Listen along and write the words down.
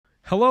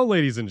Hello,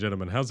 ladies and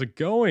gentlemen. How's it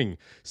going?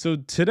 So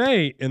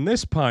today in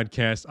this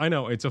podcast, I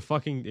know it's a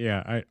fucking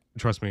I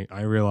trust me.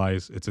 I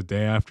realize it's a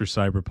day after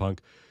Cyberpunk.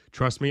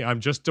 Trust me, I'm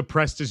just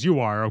depressed as you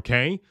are.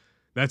 Okay,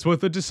 that's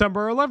what the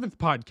December 11th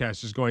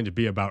podcast is going to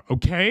be about.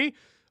 Okay,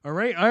 all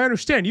right. I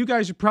understand you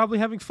guys are probably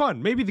having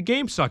fun. Maybe the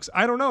game sucks.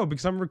 I don't know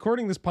because I'm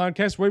recording this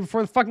podcast way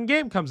before the fucking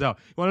game comes out.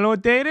 You want to know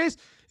what day it is?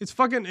 It's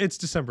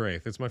December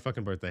 8th. It's my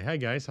fucking birthday. Hey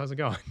guys, how's it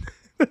going?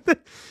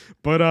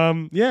 But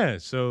yeah.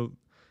 So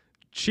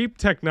cheap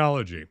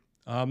technology.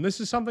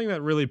 This is something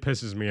that really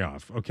pisses me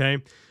off. Okay,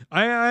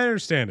 I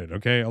understand it.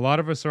 Okay, a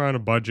lot of us are on a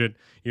budget.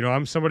 You know,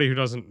 I'm somebody who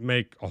doesn't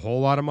make a whole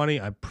lot of money.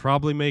 I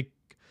probably make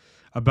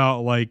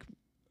about like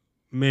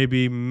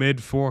maybe mid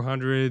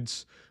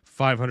 400s,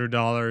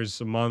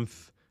 $500 a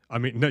month. I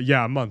mean, no,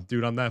 yeah, a month,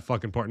 dude. On that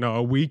fucking part, no,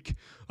 a week.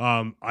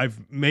 I've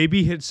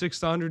maybe hit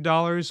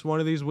 $600 one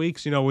of these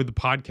weeks. You know, with the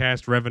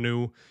podcast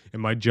revenue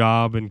and my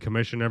job and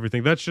commission and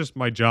everything. That's just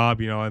my job,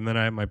 you know. And then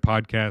I have my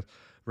podcast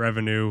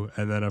revenue,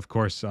 and then of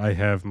course I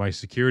have my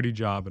security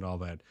job and all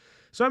that.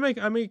 So I make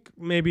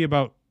maybe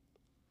about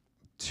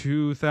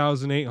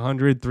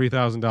 $2,800,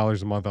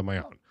 $3,000 a month on my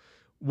own,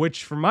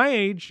 which for my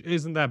age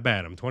isn't that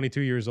bad. I'm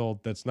 22 years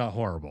old. That's not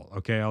horrible.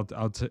 Okay,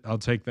 I'll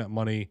take that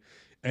money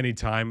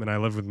anytime, and I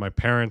live with my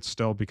parents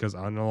still because,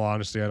 in all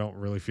honesty, I don't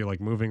really feel like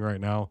moving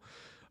right now.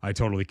 I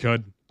totally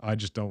could. I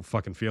just don't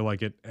fucking feel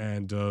like it.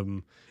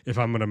 And if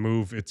I'm gonna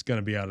move, it's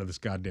gonna be out of this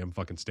goddamn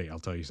fucking state. I'll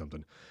tell you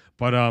something.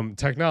 But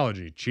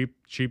technology,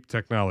 cheap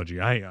technology.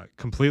 I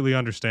completely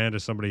understand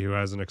as somebody who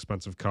has an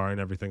expensive car and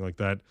everything like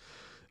that.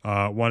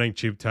 Wanting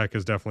cheap tech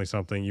is definitely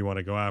something you want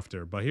to go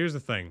after. But here's the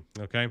thing,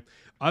 okay?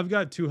 I've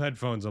got two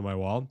headphones on my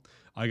wall.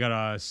 I got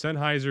a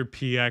Sennheiser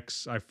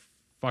PX.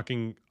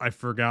 I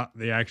forgot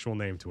the actual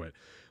name to it.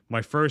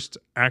 My first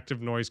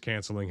active noise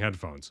canceling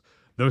headphones.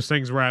 Those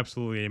things were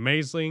absolutely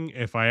amazing.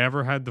 If I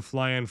ever had to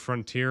fly in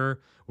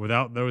Frontier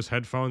without those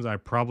headphones, I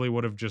probably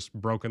would have just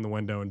broken the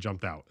window and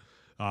jumped out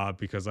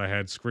because I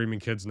had screaming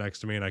kids next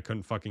to me and I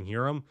couldn't fucking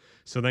hear them.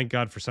 So thank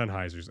God for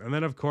Sennheisers. And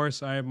then, of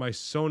course, I have my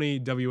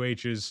Sony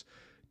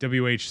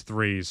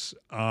WH3s,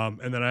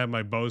 and then I have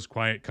my Bose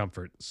Quiet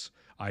Comforts.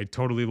 I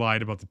totally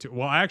lied about the two.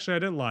 Well, actually, I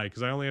didn't lie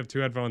because I only have two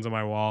headphones on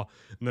my wall,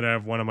 and then I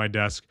have one on my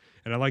desk.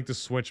 And I like to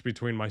switch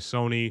between my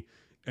Sony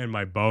and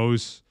my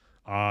Bose.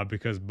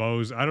 Because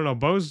Bose, I don't know,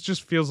 Bose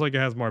just feels like it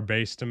has more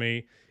bass to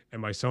me,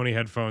 and my Sony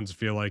headphones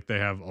feel like they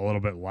have a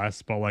little bit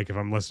less, but like if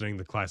I'm listening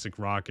to classic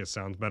rock, it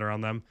sounds better on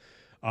them.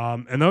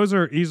 And those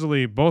are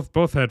easily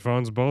both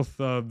headphones, both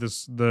the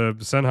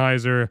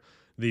Sennheiser,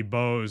 the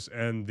Bose,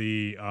 and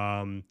the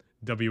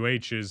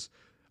WHs.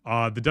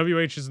 The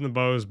WHs and the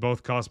Bose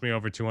both cost me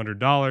over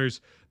 $200.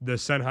 The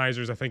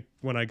Sennheisers, I think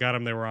when I got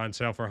them, they were on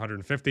sale for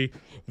 $150.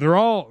 They're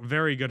all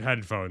very good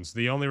headphones.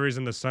 The only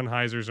reason the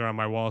Sennheisers are on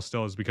my wall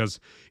still is because,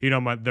 you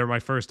know, they're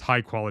my first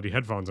high quality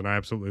headphones, and I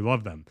absolutely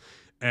love them.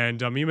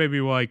 And you may be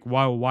like,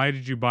 why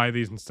did you buy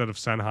these instead of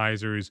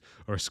Sennheisers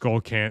or not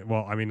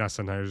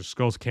Sennheisers,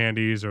 Skull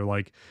Candies or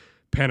like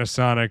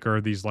Panasonic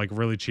or these like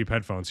really cheap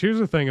headphones? Here's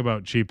the thing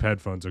about cheap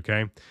headphones,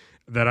 okay?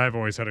 That I've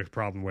always had a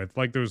problem with.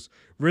 Like those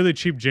really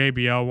cheap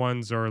JBL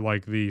ones or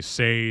like the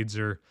Sades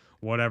or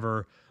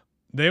whatever,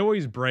 they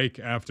always break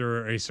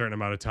after a certain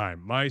amount of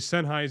time. My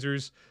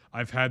Sennheisers,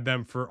 I've had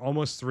them for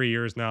almost 3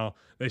 years now.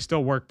 They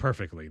still work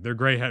perfectly. They're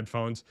great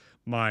headphones.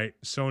 My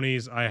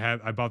Sonys,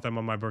 I bought them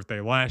on my birthday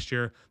last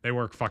year. They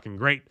work fucking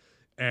great.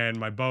 And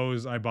my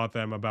Bose, I bought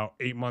them about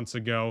 8 months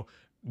ago.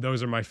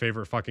 Those are my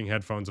favorite fucking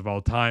headphones of all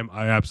time.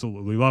 I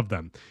absolutely love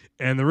them.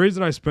 And the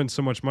reason I spend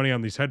so much money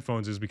on these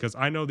headphones is because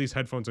I know these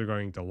headphones are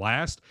going to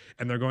last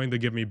and they're going to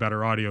give me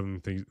better audio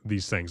than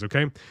these things,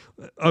 okay?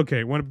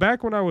 Okay, when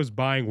I was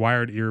buying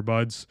wired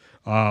earbuds,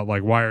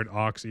 like wired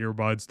aux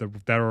earbuds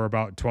that were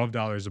about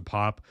 $12 a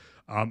pop,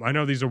 I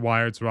know these are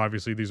wired, so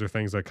obviously these are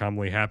things that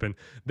commonly happen.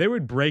 They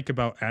would break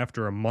about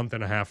after a month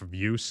and a half of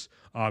use.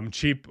 I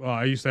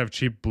used to have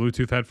cheap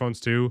Bluetooth headphones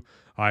too.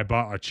 I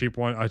bought a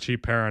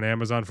cheap pair on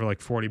Amazon for like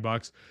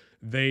 $40.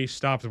 They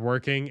stopped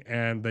working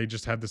and they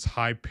just had this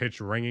high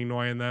pitched ringing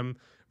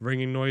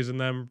noise in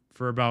them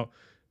for about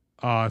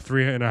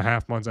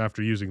 3.5 months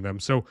after using them.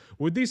 So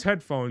with these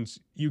headphones,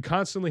 you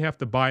constantly have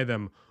to buy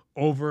them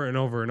over and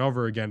over and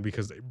over again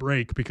because they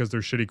break because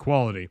they're shitty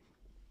quality.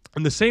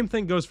 And the same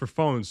thing goes for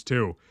phones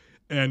too.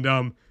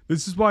 And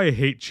this is why I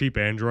hate cheap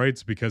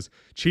Androids, because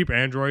cheap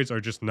Androids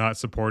are just not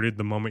supported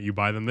the moment you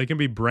buy them. They can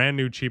be brand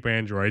new cheap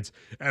Androids,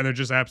 and they're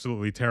just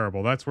absolutely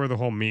terrible. That's where the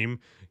whole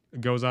meme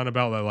goes on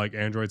about that, like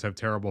Androids have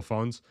terrible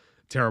phones,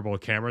 terrible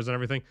cameras and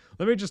everything.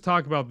 Let me just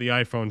talk about the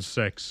iPhone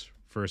 6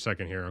 for a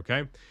second here,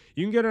 okay?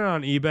 You can get it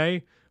on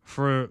eBay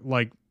for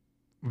like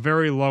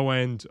very low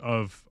end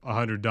of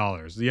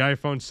 $100. The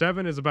iPhone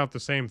 7 is about the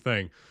same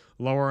thing,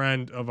 lower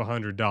end of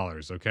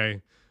 $100,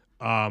 okay?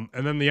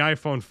 And then the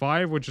iPhone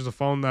 5, which is a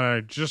phone that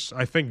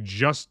I think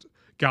just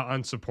got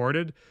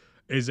unsupported,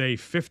 is a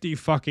 $50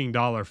 fucking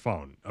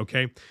phone,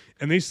 okay?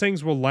 And these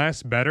things will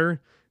last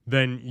better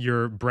than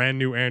your brand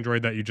new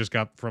Android that you just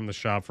got from the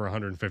shop for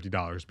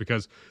 $150.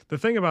 Because the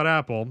thing about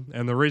Apple,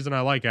 and the reason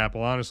I like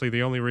Apple, honestly,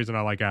 the only reason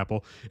I like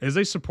Apple, is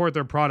they support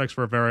their products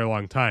for a very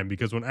long time.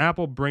 Because when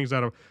Apple brings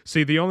out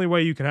the only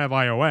way you can have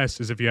iOS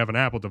is if you have an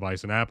Apple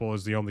device, and Apple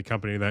is the only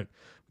company that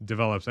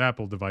develops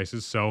Apple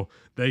devices, so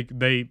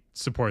they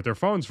support their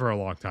phones for a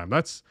long time.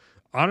 That's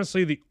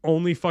honestly the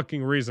only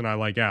fucking reason I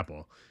like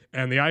Apple.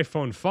 And the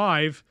iPhone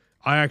 5,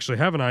 I actually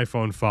have an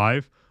iPhone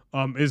 5,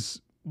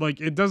 is like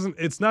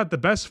it's not the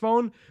best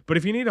phone, but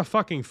if you need a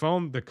fucking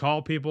phone to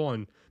call people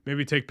and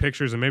maybe take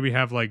pictures and maybe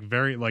have like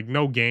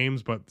no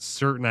games but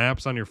certain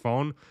apps on your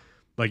phone,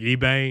 like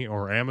eBay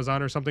or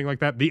Amazon or something like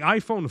that, the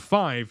iPhone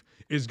 5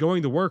 is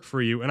going to work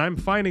for you. And I'm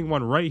finding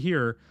one right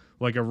here,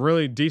 like a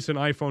really decent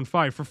iPhone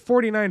 5 for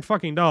 $49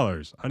 fucking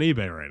dollars on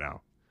eBay right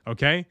now.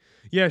 Okay?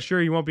 Yeah,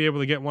 sure, you won't be able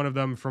to get one of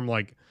them from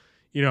like,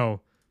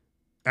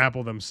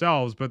 Apple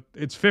themselves, but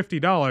it's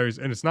 $50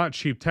 and it's not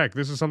cheap tech.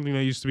 This is something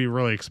that used to be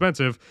really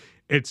expensive.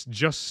 It's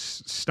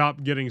just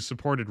stopped getting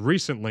supported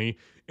recently,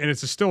 and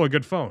it's still a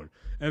good phone.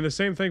 And the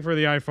same thing for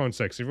the iPhone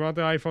 6. If you want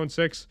the iPhone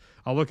 6,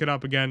 I'll look it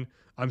up again.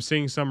 I'm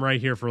seeing some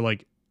right here for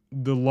like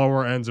the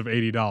lower ends of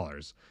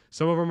 $80.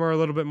 Some of them are a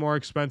little bit more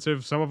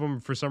expensive. Some of them,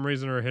 for some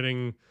reason, are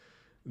hitting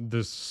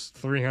this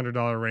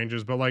 $300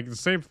 ranges. But like the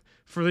same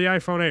for the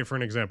iPhone 8, for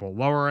an example,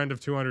 lower end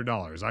of $200.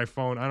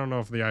 iPhone, I don't know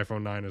if the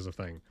iPhone 9 is a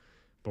thing,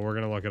 but we're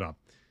going to look it up.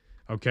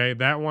 Okay,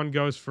 that one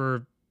goes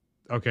for,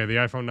 okay, the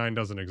iPhone 9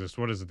 doesn't exist.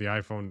 What is it, the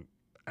iPhone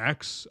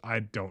X? I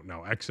don't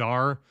know.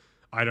 XR?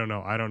 I don't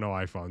know. I don't know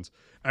iPhones.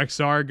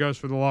 XR goes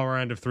for the lower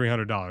end of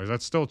 $300.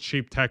 That's still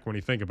cheap tech when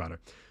you think about it.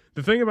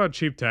 The thing about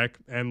cheap tech,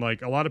 and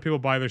like a lot of people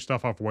buy their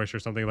stuff off Wish or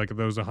something, like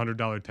those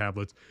 $100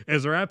 tablets,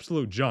 is they're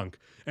absolute junk.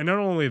 And not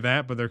only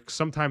that, but they're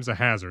sometimes a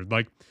hazard.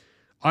 Like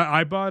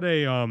I bought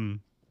a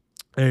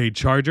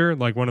charger,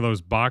 like one of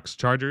those box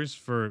chargers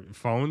for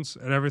phones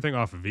and everything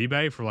off of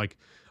eBay for like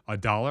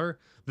 $1.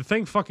 The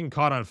thing fucking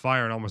caught on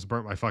fire and almost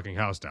burnt my fucking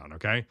house down,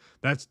 okay?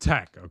 That's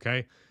tech,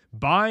 okay?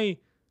 Buy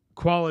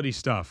quality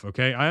stuff,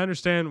 okay? I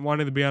understand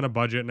wanting to be on a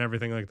budget and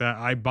everything like that.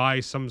 I buy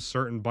some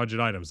certain budget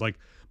items, like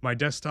my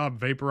desktop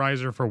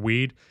vaporizer for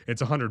weed.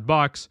 It's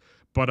 $100,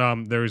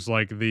 but there's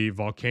like the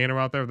Volcano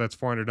out there that's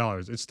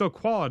 $400. It's still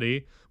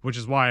quality, which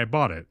is why I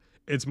bought it.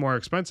 It's more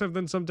expensive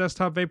than some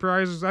desktop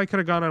vaporizers. I could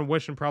have gone on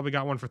Wish and probably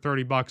got one for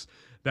 $30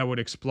 that would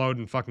explode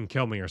and fucking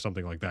kill me or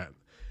something like that.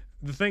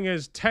 The thing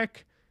is,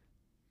 tech,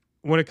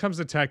 when it comes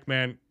to tech,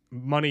 man,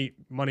 money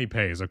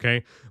pays,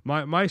 okay?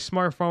 My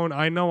smartphone,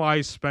 I know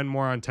I spend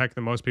more on tech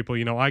than most people.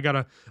 I got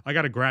a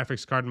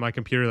graphics card in my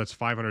computer that's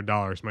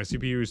 $500. My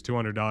CPU is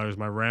 $200.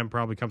 My RAM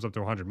probably comes up to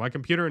 $100. My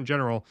computer in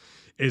general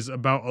is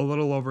about a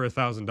little over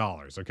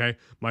 $1,000, okay?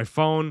 My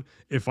phone,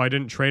 if I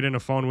didn't trade in a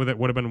phone with it,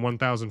 would have been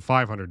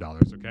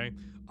 $1,500, okay?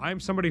 I'm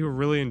somebody who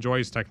really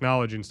enjoys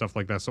technology and stuff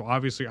like that, so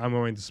obviously I'm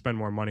going to spend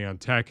more money on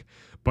tech,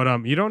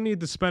 but you don't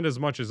need to spend as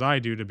much as I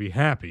do to be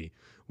happy.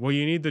 What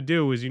you need to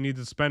do is you need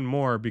to spend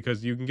more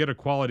because you can get a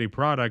quality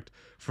product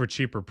for a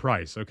cheaper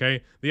price,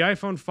 okay? The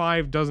iPhone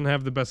 5 doesn't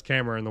have the best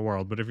camera in the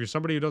world, but if you're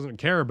somebody who doesn't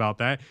care about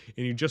that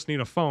and you just need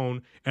a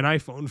phone, an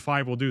iPhone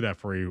 5 will do that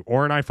for you,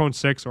 or an iPhone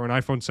 6, or an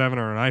iPhone 7,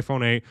 or an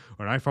iPhone 8,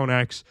 or an iPhone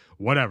X,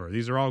 whatever.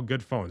 These are all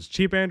good phones.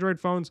 Cheap Android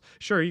phones,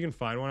 sure, you can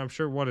find one. I'm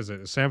sure, what is it?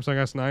 A Samsung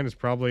S9 is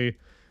probably,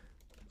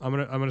 I'm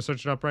gonna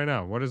search it up right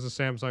now. What is the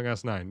Samsung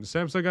S9? The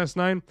Samsung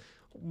S9,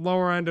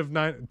 lower end of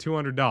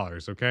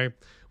 $200, okay?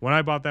 When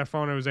I bought that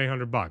phone, it was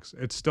 $800.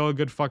 It's still a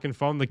good fucking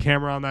phone. The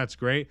camera on that's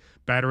great.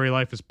 Battery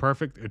life is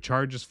perfect. It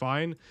charges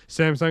fine.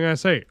 Samsung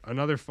S8,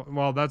 another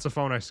well, that's a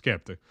phone I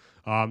skipped.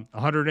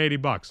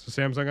 $180.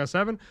 Samsung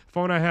S7,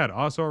 phone I had,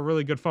 also a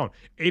really good phone.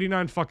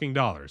 $89 fucking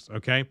dollars,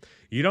 okay?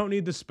 You don't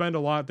need to spend a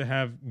lot to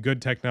have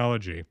good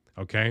technology,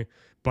 okay?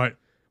 But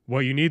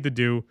what you need to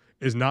do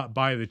is not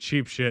buy the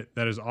cheap shit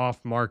that is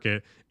off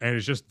market and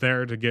is just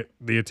there to get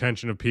the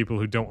attention of people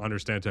who don't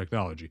understand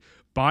technology.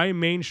 Buy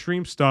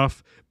mainstream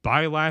stuff,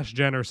 buy last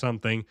gen or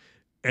something,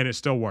 and it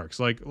still works.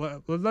 Like,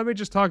 let me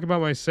just talk about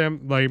my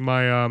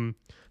Sony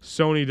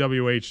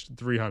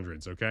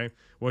WH-300s, okay?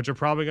 Which are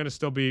probably going to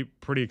still be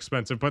pretty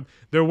expensive, but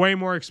they're way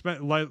more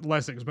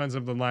less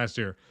expensive than last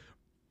year.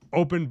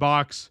 Open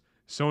box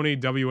Sony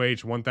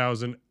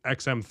WH-1000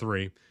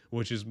 XM3,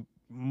 which is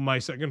my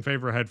second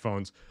favorite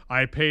headphones.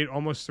 I paid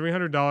almost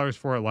 $300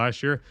 for it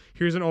last year.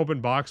 Here's an open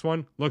box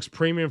one. Looks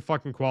premium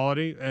fucking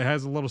quality. It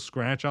has a little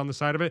scratch on the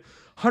side of it.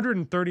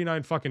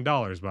 $139 fucking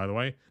dollars, by the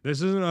way.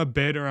 This isn't a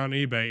bid or on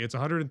eBay. It's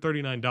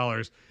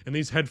 $139, and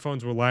these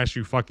headphones will last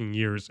you fucking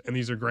years, and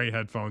these are great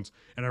headphones,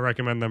 and I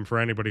recommend them for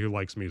anybody who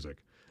likes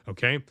music,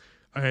 okay?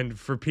 And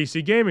for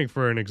PC gaming,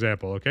 for an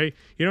example, okay?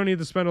 You don't need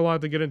to spend a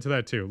lot to get into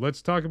that, too.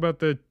 Let's talk about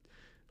the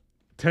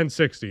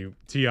 1060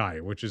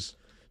 Ti, which is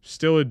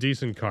still a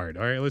decent card.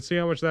 All right, let's see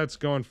how much that's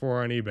going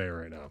for on eBay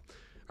right now.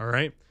 All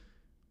right,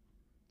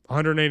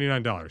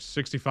 $189,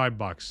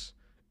 $65,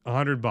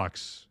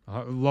 $100,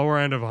 lower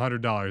end of $100,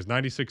 $96,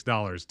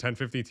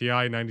 1050 Ti,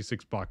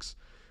 $96,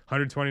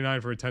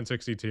 $129 for a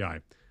 1060 Ti.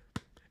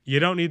 You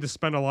don't need to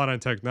spend a lot on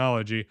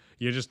technology.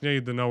 You just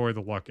need to know where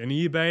to look. And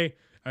eBay,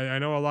 I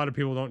know a lot of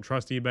people don't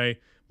trust eBay,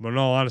 but in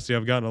all honesty,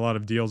 I've gotten a lot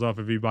of deals off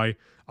of eBay.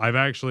 I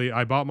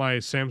bought my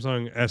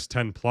Samsung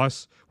S10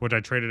 Plus, which I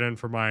traded in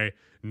for my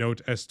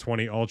Note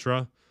S20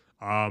 Ultra.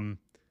 And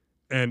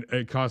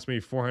it cost me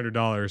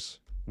 $400,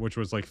 which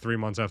was like 3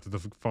 months after the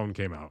phone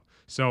came out.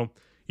 So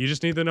you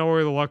just need to know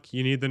where to look.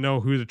 You need to know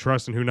who to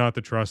trust and who not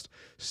to trust.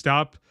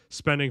 Stop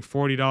spending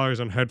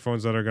 $40 on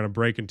headphones that are going to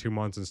break in 2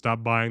 months, and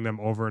stop buying them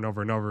over and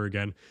over and over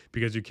again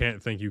because you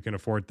can't think you can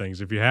afford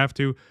things. If you have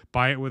to,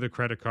 buy it with a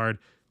credit card,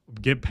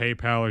 get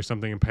PayPal or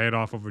something and pay it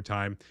off over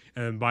time.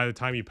 And then by the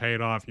time you pay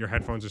it off, your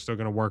headphones are still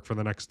going to work for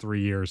the next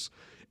 3 years.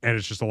 And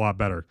it's just a lot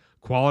better.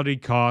 Quality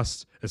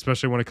costs,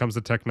 especially when it comes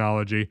to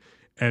technology.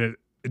 And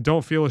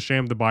don't feel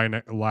ashamed to buy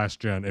a last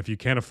gen. If you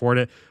can't afford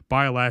it,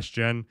 buy a last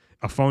gen.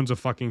 A phone's a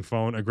fucking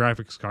phone. A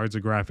graphics card's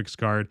a graphics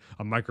card.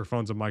 A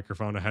microphone's a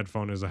microphone. A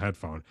headphone is a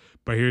headphone.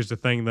 But here's the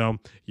thing, though.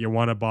 You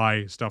want to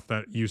buy stuff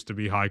that used to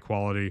be high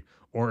quality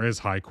or is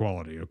high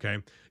quality, okay?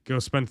 Go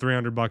spend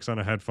 $300 on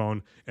a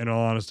headphone. In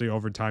all honesty,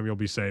 over time, you'll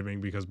be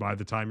saving, because by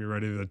the time you're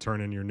ready to turn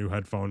in your new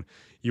headphone,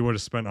 you would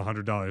have spent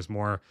 $100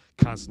 more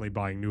constantly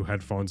buying new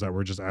headphones that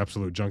were just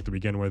absolute junk to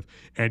begin with,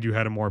 and you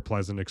had a more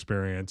pleasant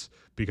experience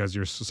because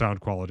your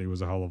sound quality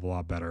was a hell of a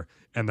lot better,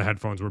 and the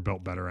headphones were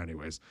built better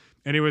anyways.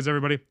 Anyways,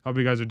 everybody, hope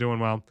you guys are doing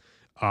well.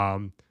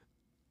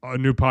 A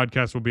new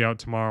podcast will be out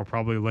tomorrow,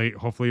 probably late.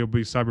 Hopefully it'll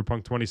be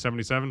Cyberpunk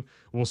 2077.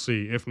 We'll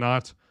see. If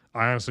not,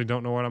 I honestly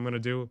don't know what I'm going to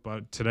do,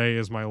 but today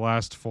is my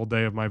last full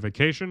day of my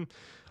vacation.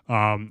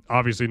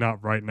 Obviously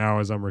not right now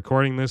as I'm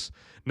recording this.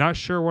 Not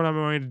sure what I'm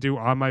going to do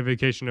on my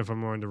vacation, if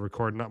I'm going to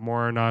record not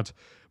more or not.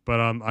 But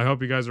I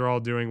hope you guys are all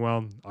doing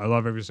well. I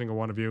love every single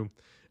one of you.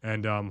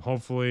 And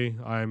hopefully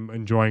I'm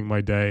enjoying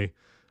my day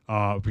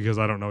because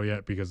I don't know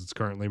yet, because it's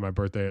currently my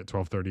birthday at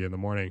 12:30 in the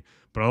morning.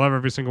 But I love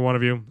every single one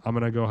of you. I'm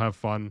going to go have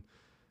fun.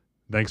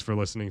 Thanks for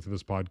listening to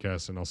this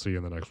podcast, and I'll see you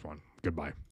in the next one. Goodbye.